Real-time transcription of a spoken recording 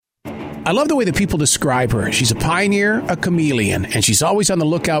I love the way that people describe her. She's a pioneer, a chameleon, and she's always on the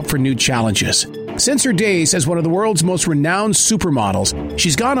lookout for new challenges. Since her days as one of the world's most renowned supermodels,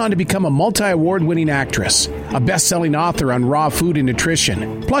 she's gone on to become a multi-award-winning actress, a best-selling author on raw food and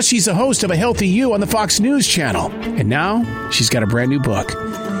nutrition. Plus, she's the host of A Healthy You on the Fox News channel. And now, she's got a brand new book.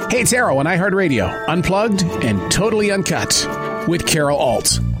 Hey, it's Arrow on iHeartRadio, unplugged and totally uncut, with Carol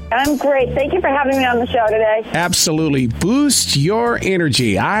Alt. I'm great. Thank you for having me on the show today. Absolutely. Boost your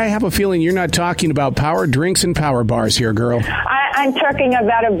energy. I have a feeling you're not talking about power drinks and power bars here, girl. I'm talking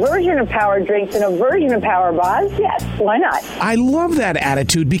about a version of power drinks and a version of power bars. Yes, why not? I love that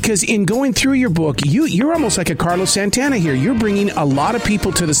attitude because in going through your book, you're almost like a Carlos Santana here. You're bringing a lot of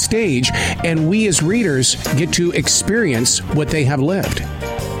people to the stage, and we as readers get to experience what they have lived.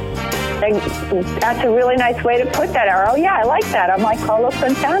 That's a really nice way to put that, Arrow. Yeah, I like that. I'm like Carlos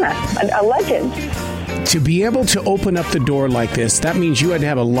Santana, a legend. To be able to open up the door like this, that means you had to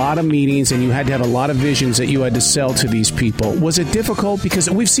have a lot of meetings and you had to have a lot of visions that you had to sell to these people. Was it difficult? Because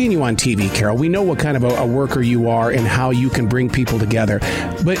we've seen you on TV, Carol. We know what kind of a worker you are and how you can bring people together.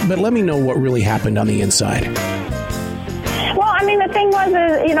 But let me know what really happened on the inside. Well, I mean, the thing was,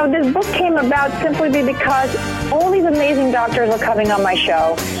 this book came about simply because all these amazing doctors were coming on my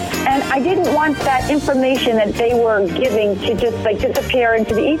show. And I didn't want that information that they were giving to just disappear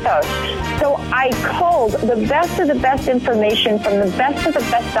into the ethos. So I culled the best of the best information from the best of the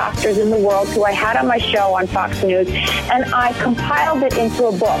best doctors in the world who I had on my show on Fox News, and I compiled it into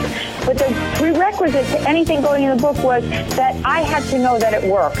a book. But the prerequisite to anything going in the book was that I had to know that it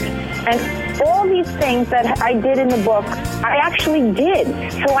worked. And all these things that I did in the book, I actually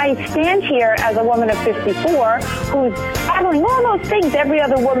did. So I stand here as a woman of 54 who's battling all those things every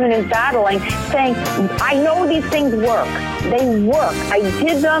other woman is battling, saying, I know these things work. They work. I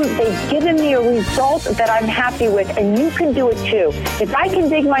did them. They've given me a result that I'm happy with, and you can do it too. If I can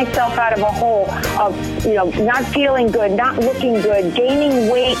dig myself out of a hole of, not feeling good, not looking good, gaining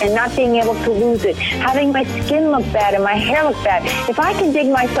weight and not being able to lose it, having my skin look bad and my hair look bad, if I can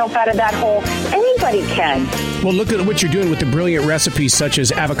dig myself out of that hole, anybody can. Well, look at what you're doing with the brilliant recipes such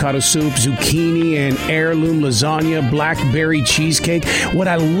as avocado soup, zucchini, and heirloom lasagna, blackberry cheesecake. What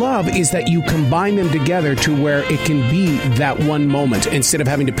I love is that you combine them together to where it can be that one moment instead of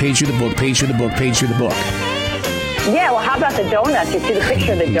having to page through the book, page through the book, page through the book. Yeah, well, how about the donuts? You see the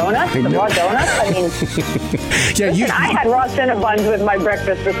picture of the donuts, the raw donuts? I mean, I had raw Cinnabons with my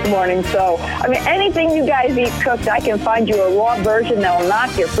breakfast this morning. So, I mean, anything you guys eat cooked, I can find you a raw version that will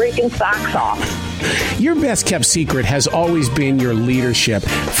knock your freaking socks off. Your best kept secret has always been your leadership.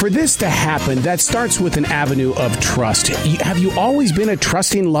 For this to happen, that starts with an avenue of trust. Have you always been a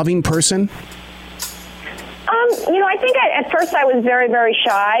trusting, loving person? I think at first I was very, very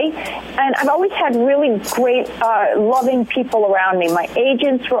shy, and I've always had really great, loving people around me. My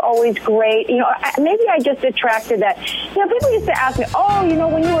agents were always great. Maybe I just attracted that. People used to ask me,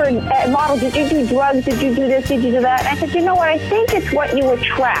 when you were a model, did you do drugs? Did you do this? Did you do that? And I said, you know what? I think it's what you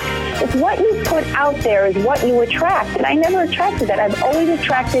attract. It's what you put out there is what you attract. And I never attracted that. I've always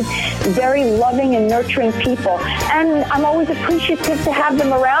attracted very loving and nurturing people, and I'm always appreciative to have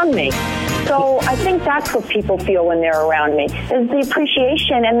them around me. So I think that's what people feel when they're around me, is the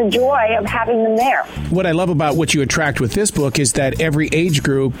appreciation and the joy of having them there. What I love about what you attract with this book is that every age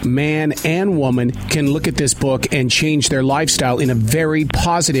group, man and woman, can look at this book and change their lifestyle in a very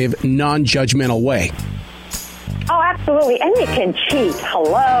positive, non-judgmental way. Oh, absolutely. And you can cheat.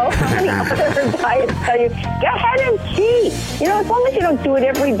 Hello. How many other diets tell you, go ahead and cheat? As long as you don't do it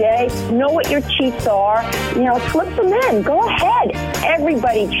every day, know what your cheats are, slip them in. Go ahead.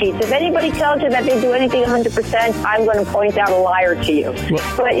 Everybody cheats. If anybody tells you that they do anything 100%, I'm going to point out a liar to you.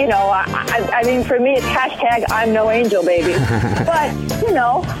 Well, but, I mean, for me, it's hashtag I'm no angel, baby. But,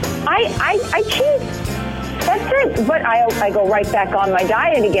 I cheat. That's it. But I go right back on my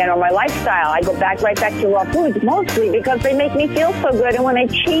diet again or my lifestyle. I go right back to raw foods, mostly because they make me feel so good. And when I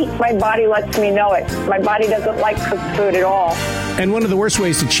cheat, my body lets me know it. My body doesn't like cooked food at all. And one of the worst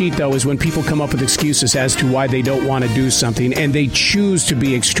ways to cheat, though, is when people come up with excuses as to why they don't want to do something, and they choose to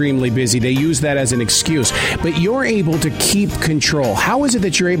be extremely busy. They use that as an excuse. But you're able to keep control. How is it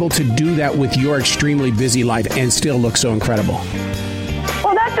that you're able to do that with your extremely busy life and still look so incredible?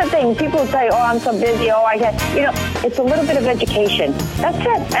 Well, that's the thing. People say, I'm so busy. It's a little bit of education. That's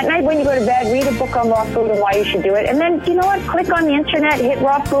it. At night when you go to bed, read a book on raw food and why you should do it. And then, you know what? Click on the internet, hit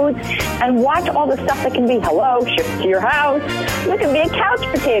raw foods, and watch all the stuff that can be, shipped to your house. You can be a couch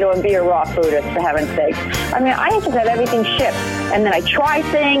potato and be a raw foodist, for heaven's sake. I mean, I just have everything shipped. And then I try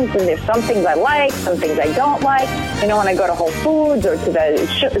things, and there's some things I like, some things I don't like. When I go to Whole Foods or to the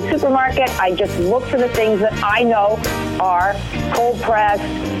supermarket, I just look for the things that I know are cold pressed,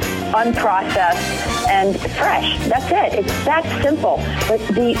 unprocessed, and fresh. That's it. It's that simple. But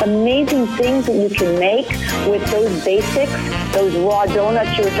the amazing things that you can make with those basics, those raw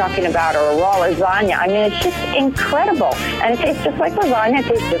donuts you were talking about, or a raw lasagna, I mean, it's just incredible. And it tastes just like lasagna, it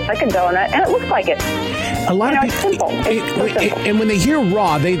tastes just like a donut, and it looks like it. A lot of people, it's simple. And when they hear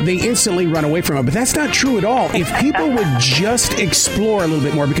raw, they instantly run away from it. But that's not true at all. If people would just explore a little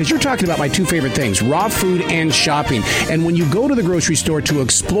bit more, because you're talking about my two favorite things, raw food and shopping. And when you go to the grocery store to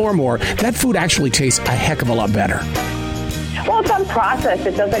explore more, that food actually tastes a heck of a lot better. Well, it's unprocessed.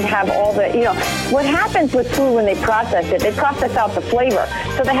 It doesn't have all the, what happens with food when they process it, they process out the flavor.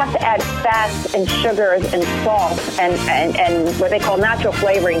 So they have to add fats and sugars and salt and what they call natural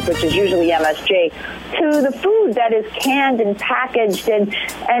flavorings, which is usually MSG, to the food that is canned and packaged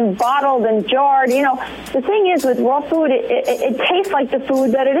and bottled and jarred. The thing is with raw food, it tastes like the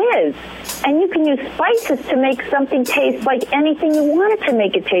food that it is. And you can use spices to make something taste like anything you want it to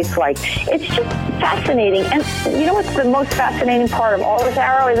make it taste like. It's just fascinating. And you know what's the most fascinating part of all this,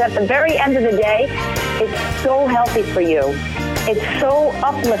 Arrow, is at the very end of the day, it's so healthy for you. It's so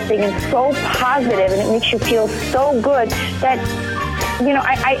uplifting and so positive, and it makes you feel so good that,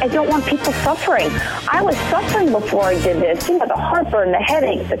 I don't want people suffering. I was suffering before I did this. The heartburn, the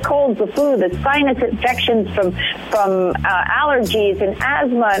headaches, the colds, the flu, the sinus infections from allergies and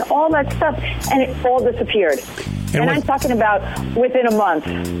asthma and all that stuff, and it all disappeared. And I'm talking about within a month.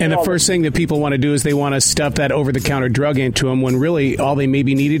 And the first thing that people want to do is they want to stuff that over-the-counter drug into them when really all they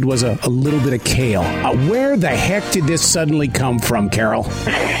maybe needed was a little bit of kale. Where the heck did this suddenly come from, Carol?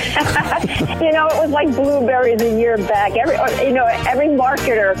 It was like blueberries a year back. Every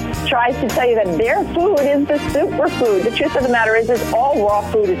marketer tries to tell you that their food is the superfood. The truth of the matter is all raw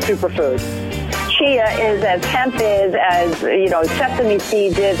food is superfood. Chia is as hemp is, as sesame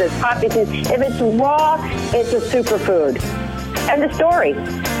seeds is, as poppy seeds. If it's raw, it's a superfood. End of story.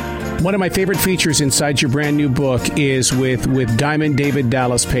 One of my favorite features inside your brand new book is with Diamond David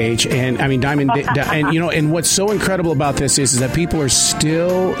Dallas Page, and and what's so incredible about this is that people are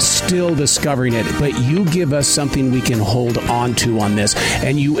still discovering it, but you give us something we can hold on to on this,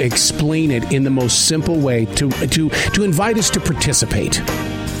 and you explain it in the most simple way to invite us to participate.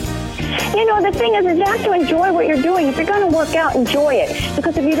 The thing is you have to enjoy what you're doing. If you're going to work out, enjoy it.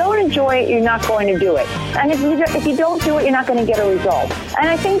 Because if you don't enjoy it, you're not going to do it. And if you don't do it, you're not going to get a result. And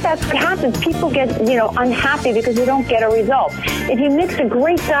I think that's what happens. People get, unhappy because they don't get a result. If you mix a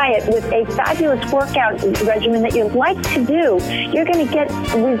great diet with a fabulous workout regimen that you like to do, you're going to get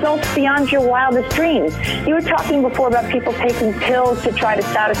results beyond your wildest dreams. You were talking before about people taking pills to try to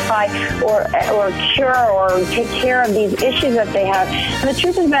satisfy or cure or take care of these issues that they have. And the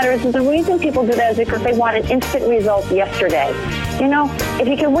truth of the matter is the reason people do that is because they want an instant result yesterday. If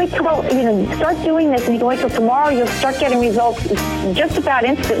you can wait till, start doing this and you can wait till tomorrow, you'll start getting results just about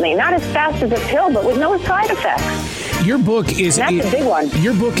instantly. Not as fast as a pill, but with no side effects. Your book is a big one.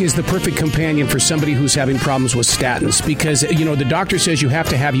 Your book is the perfect companion for somebody who's having problems with statins because, the doctor says you have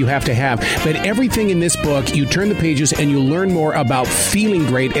to have. But everything in this book, you turn the pages and you learn more about feeling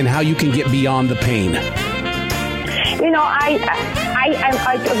great and how you can get beyond the pain.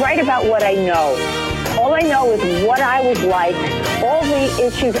 I write about what I know. All I know is what I was like, all the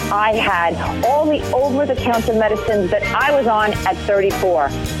issues I had, all the over-the-counter medicines that I was on at 34.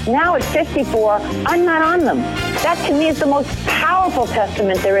 Now at 54, I'm not on them. That to me is the most powerful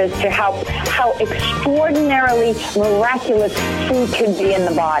testament there is to how extraordinarily miraculous food can be in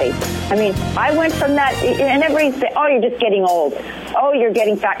the body. I mean, I went from that, and everybody said, oh, you're just getting old. Oh, you're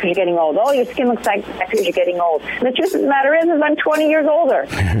getting fat because you're getting old. Oh, your skin looks like that because you're getting old. And the truth of the matter is I'm 20 years older,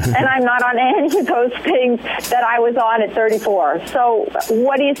 and I'm not on any of those things that I was on at 34. So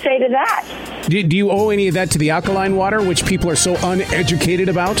what do you say to that? Do you owe any of that to the alkaline water, which people are so uneducated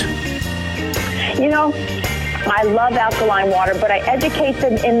about? I love alkaline water, but I educate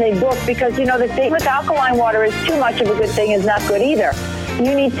them in the book because, the thing with alkaline water is too much of a good thing is not good either.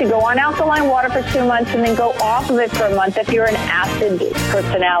 You need to go on alkaline water for 2 months and then go off of it for a month if you're an acid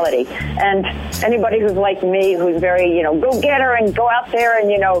personality. And anybody who's like me, who's very, go-getter and go out there and,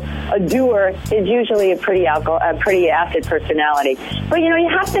 a doer, is usually a pretty acid personality. But, you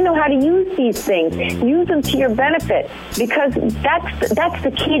have to know how to use these things. Use them to your benefit because that's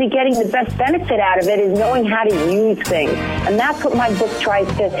the key to getting the best benefit out of it is knowing how to use things. And that's what my book tries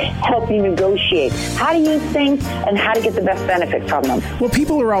to help you negotiate. How to use things and how to get the best benefit from them. Well,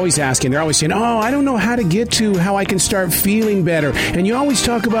 people are always asking. They're always saying, oh, I don't know how to get to how I can start feeling better. And you always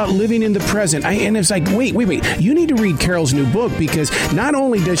talk about living in the present. And it's like, wait. You need to read Carol's new book because not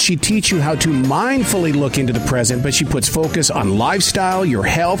only does she teach you how to mindfully look into the present, but she puts focus on lifestyle, your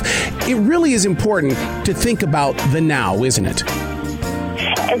health. It really is important to think about the now, isn't it?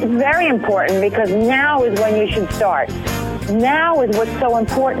 It's very important because now is when you should start. Now is what's so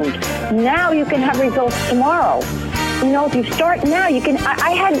important. Now you can have results tomorrow. You know, if you start now, you can.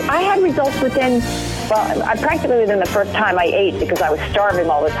 I had results within. Well, practically within the first time I ate, because I was starving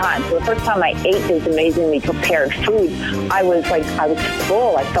all the time. So the first time I ate this amazingly prepared food, I was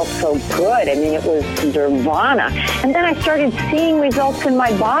full. I felt so good. I mean, it was nirvana. And then I started seeing results in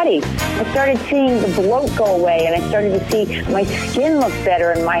my body. I started seeing the bloat go away, and I started to see my skin look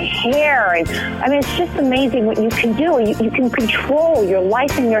better and my hair. And I mean, it's just amazing what you can do. You can control your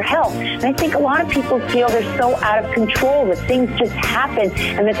life and your health. And I think a lot of people feel they're so out of control that things just happen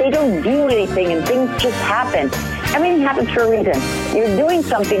and that they don't do anything and things just happen. Everything happens for a reason. You're doing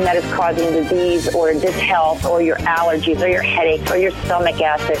something that is causing disease or dishealth or your allergies or your headaches or your stomach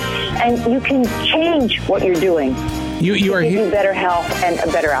acid, and you can change what you're doing. You are hitting better health and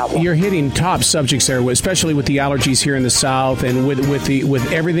a better outlook. You're hitting top subjects there, especially with the allergies here in the South, and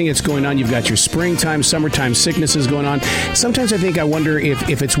with everything that's going on. You've got your springtime, summertime sicknesses going on. Sometimes I wonder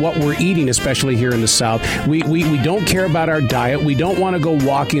if it's what we're eating, especially here in the South. We don't care about our diet. We don't want to go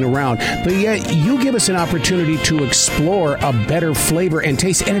walking around, but yet you give us an opportunity to explore a better flavor and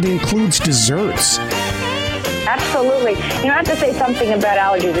taste, and it includes desserts. Absolutely. You know, I have to say something about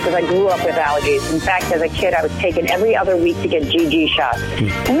allergies because I grew up with allergies. In fact, as a kid, I was taken every other week to get GG shots.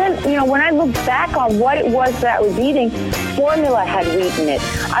 And then, you know, when I look back on what it was that I was eating, formula had wheat in it.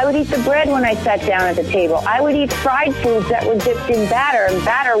 I would eat the bread when I sat down at the table. I would eat fried foods that were dipped in batter, and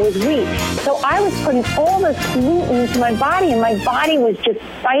batter was wheat. So I was putting all this gluten into my body, and my body was just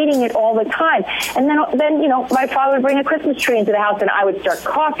fighting it all the time. And then you know, my father would bring a Christmas tree into the house, and I would start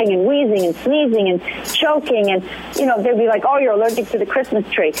coughing and wheezing and sneezing and choking. And, you know, they'd be like, oh, you're allergic to the Christmas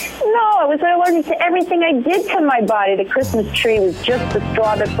tree. No, I was allergic to everything I did to my body. The Christmas tree was just the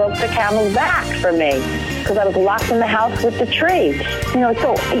straw that broke the camel's back for me because I was locked in the house with the tree. You know,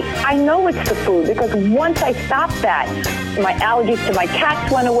 so I know it's the food because once I stopped that, my allergies to my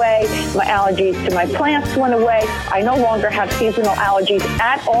cats went away. My allergies to my plants went away. I no longer have seasonal allergies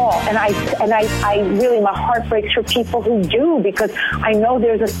at all. And I really, my heart breaks for people who do because I know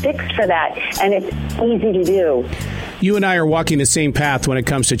there's a fix for that. And it's easy to do. You and I are walking the same path when it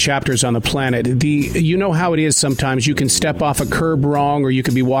comes to Chapters on the Planet. You know how it is sometimes. You can step off a curb wrong or you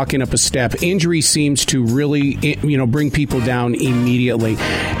could be walking up a step. Injury seems to really, you know, bring people down immediately.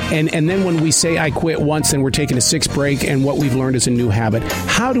 And then when we say I quit once and we're taking a 6 break and what we've learned is a new habit,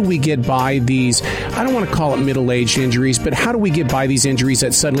 how do we get by these, I don't want to call it middle-aged injuries, but how do we get by these injuries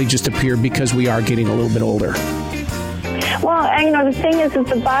that suddenly just appear because we are getting a little bit older? Well, you know, the thing is that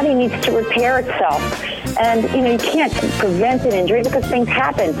the body needs to repair itself. And, you know, you can't prevent an injury because things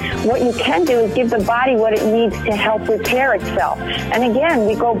happen. What you can do is give the body what it needs to help repair itself. And again,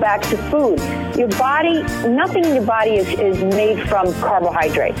 we go back to food. Your body, nothing in your body is made from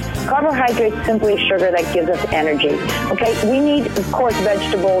carbohydrates. Carbohydrates simply sugar that gives us energy. Okay, we need, of course,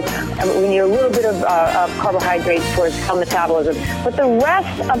 vegetables. We need a little bit of carbohydrates for cell metabolism. But the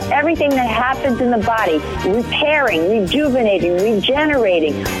rest of everything that happens in the body, repairing, rejuvenating,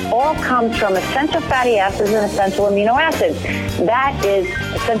 regenerating, all comes from essential fatty acids and essential amino acids. That is,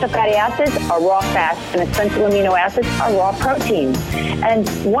 essential fatty acids are raw fats, and essential amino acids are raw proteins. And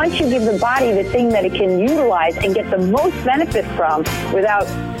once you give the body the thing that it can utilize and get the most benefit from without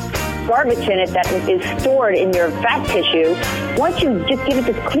garbage in it that is stored in your fat tissue, once you just give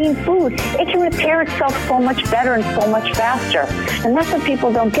it this clean food, it can repair itself so much better and so much faster. And that's what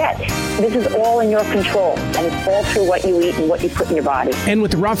people don't get. This is all in your control, and it's all through what you eat and what you put in your body. And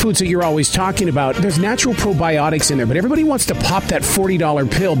with the raw foods that you're always talking about, there's natural probiotics in there, but everybody wants to pop that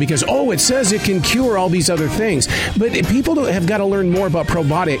 $40 pill because, it says it can cure all these other things. But people have got to learn more about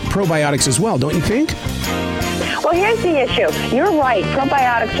probiotics as well, don't you think? Well, here's the issue. You're right.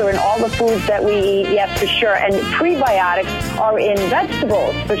 Probiotics are in all the foods that we eat, yes, for sure. And prebiotics are in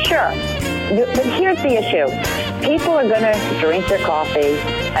vegetables, for sure. But here's the issue. People are going to drink their coffee,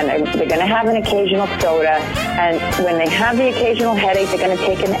 and they're going to have an occasional soda, and when they have the occasional headache, they're going to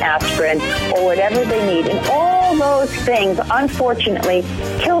take an aspirin or whatever they need. And all those things, unfortunately,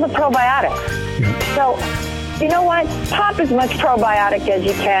 kill the probiotics. So, you know what? Pop as much probiotic as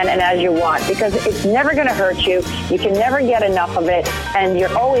you can and as you want because it's never going to hurt you. You can never get enough of it, and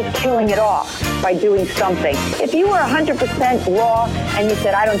you're always killing it off by doing something. If you were 100% raw and you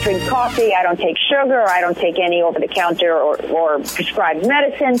said, I don't drink coffee, I don't take sugar, I don't take any over-the-counter or prescribed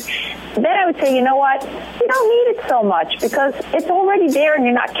medicines, then I would say, you know what? You don't need it so much because it's already there and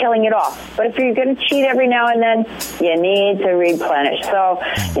you're not killing it off. But if you're going to cheat every now and then, you need to replenish. So,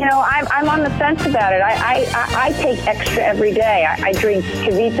 I'm on the fence about it. I take extra every day. I drink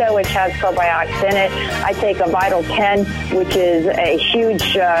KeVita, which has probiotics in it. I take a Vital 10, which is a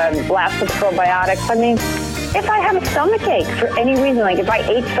huge blast of probiotics. I mean, if I have a stomachache for any reason, like if I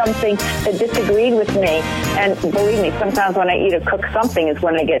ate something that disagreed with me, and believe me, sometimes when I eat a cooked something is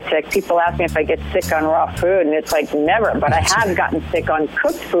when I get sick. People ask me if I get sick on raw food, and it's like never, but I have gotten sick on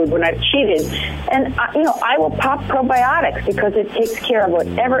cooked food when I've cheated. And, I will pop probiotics because it takes care of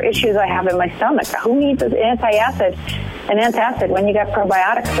whatever issues I have in my stomach. Who needs an antacid when you got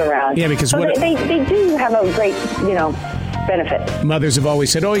probiotics around? Yeah, because they do have a great, benefit. Mothers have always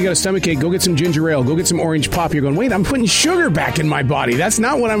said, oh, you got a stomachache, go get some ginger ale, go get some orange pop. You're going, wait, I'm putting sugar back in my body. That's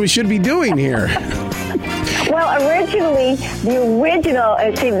not what I should be doing here. Well, originally,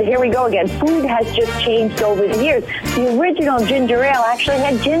 here we go again. Food has just changed over the years. The original ginger ale actually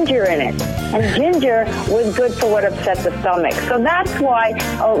had ginger in it. And ginger was good for what upset the stomach. So that's why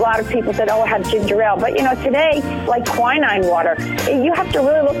a lot of people said, oh, have ginger ale. But, today, like quinine water, you have to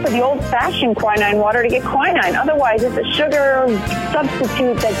really look for the old-fashioned quinine water to get quinine. Otherwise, it's a sugar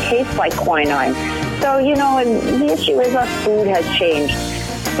substitute that tastes like quinine. So, and the issue is our food has changed.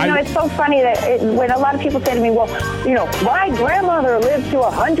 It's so funny that when a lot of people say to me, well, my grandmother lived to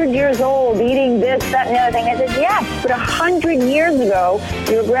 100 years old eating this, that, and the other thing. I said, yes, but 100 years ago,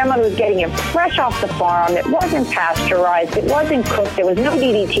 your grandmother was getting it fresh off the farm. It wasn't pasteurized. It wasn't cooked. There was no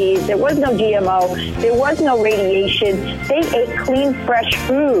DDTs. There was no GMO. There was no radiation. They ate clean, fresh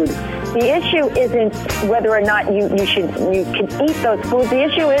food. The issue isn't whether or not you can eat those foods. The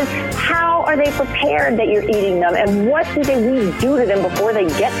issue is how are they prepared that you're eating them, and what do we do to them before they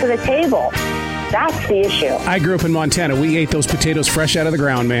get to the table? That's the issue. I grew up in Montana. We ate those potatoes fresh out of the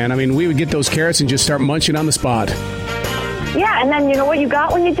ground, man. I mean, we would get those carrots and just start munching on the spot. Yeah, and then you know what you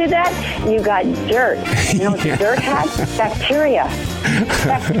got when you did that? You got dirt. You know what dirt had? Bacteria.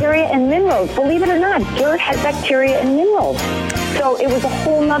 Bacteria and minerals. Believe it or not, dirt had bacteria and minerals. So it was a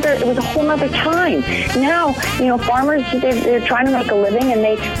whole nother time. Now, farmers, they're trying to make a living and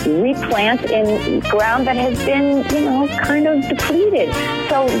they replant in ground that has been, kind of depleted.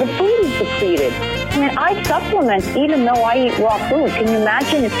 So the food is depleted. I mean, I supplement even though I eat raw food. Can you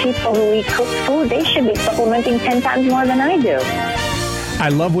imagine if people who eat cooked food, they should be supplementing 10 times more than I do. I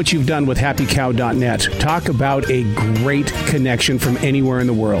love what you've done with happycow.net. Talk about a great connection from anywhere in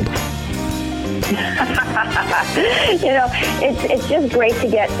the world. It's just great to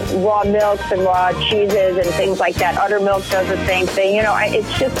get raw milks and raw cheeses and things like that. Uttermilk does the same thing.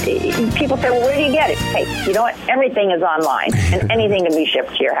 It's just, people say, well, where do you get it? Hey, you know what? Everything is online, and anything can be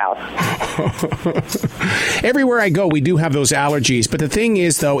shipped to your house. Everywhere I go, we do have those allergies. But the thing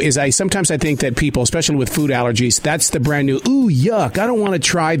is, though, sometimes I think that people, especially with food allergies, that's the brand new, ooh, yuck, I don't want to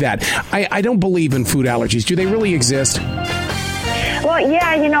try that. I don't believe in food allergies. Do they really exist? Well,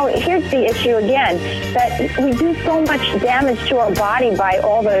 yeah, here's the issue again, that we do so much damage to our body by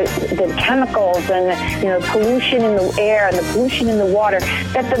all the chemicals and the pollution in the air and the pollution in the water,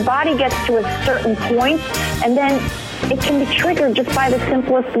 that the body gets to a certain point and then it can be triggered just by the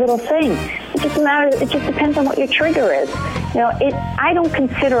simplest little thing. It just depends on what your trigger is. I don't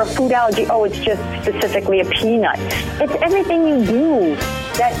consider a food allergy, it's just specifically a peanut. It's everything you do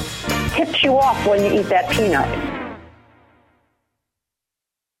that tips you off when you eat that peanut.